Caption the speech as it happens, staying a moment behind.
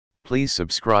Please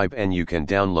subscribe and you can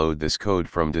download this code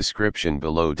from description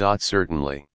below.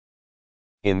 Certainly.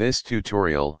 In this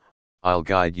tutorial, I'll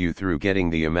guide you through getting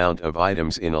the amount of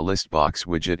items in a Listbox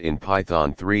widget in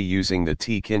Python 3 using the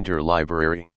Tkinter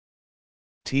library.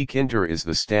 Tkinter is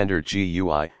the standard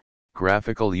GUI,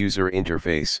 Graphical User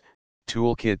Interface,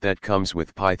 toolkit that comes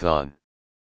with Python.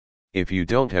 If you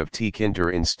don't have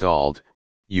Tkinter installed,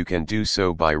 you can do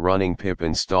so by running pip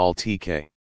install tk.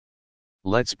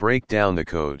 Let's break down the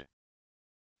code.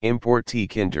 Import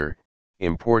Tkinter,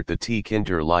 import the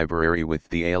Tkinter library with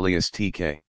the alias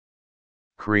tk.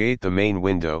 Create the main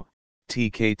window,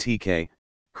 tk.Tk,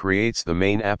 creates the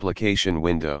main application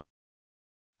window.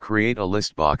 Create a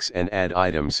listbox and add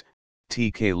items,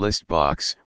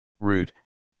 tk.Listbox, root,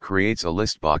 creates a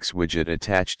listbox widget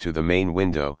attached to the main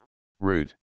window,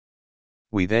 root.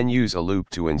 We then use a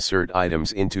loop to insert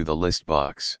items into the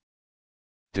listbox.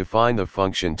 Define the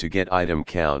function to get item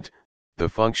count. The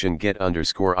function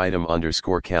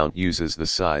get_item_count uses the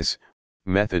size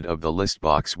method of the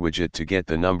listbox widget to get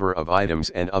the number of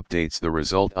items and updates the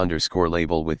result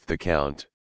 _label with the count.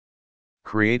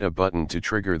 Create a button to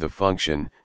trigger the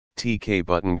function. tk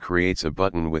button creates a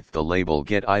button with the label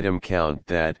get_item_count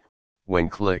that, when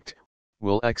clicked,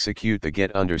 will execute the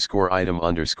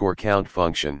get_item_count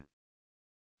function.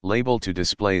 Label to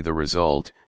display the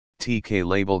result. tk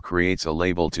label creates a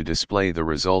label to display the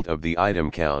result of the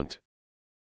item count.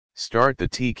 Start the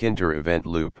Tkinter event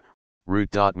loop.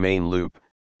 Root.main loop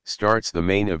starts the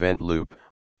main event loop,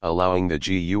 allowing the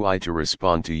GUI to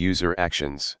respond to user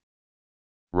actions.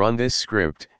 Run this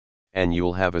script, and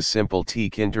you'll have a simple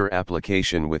Tkinter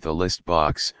application with a list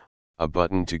box, a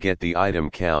button to get the item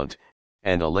count,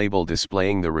 and a label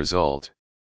displaying the result.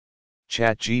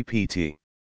 ChatGPT.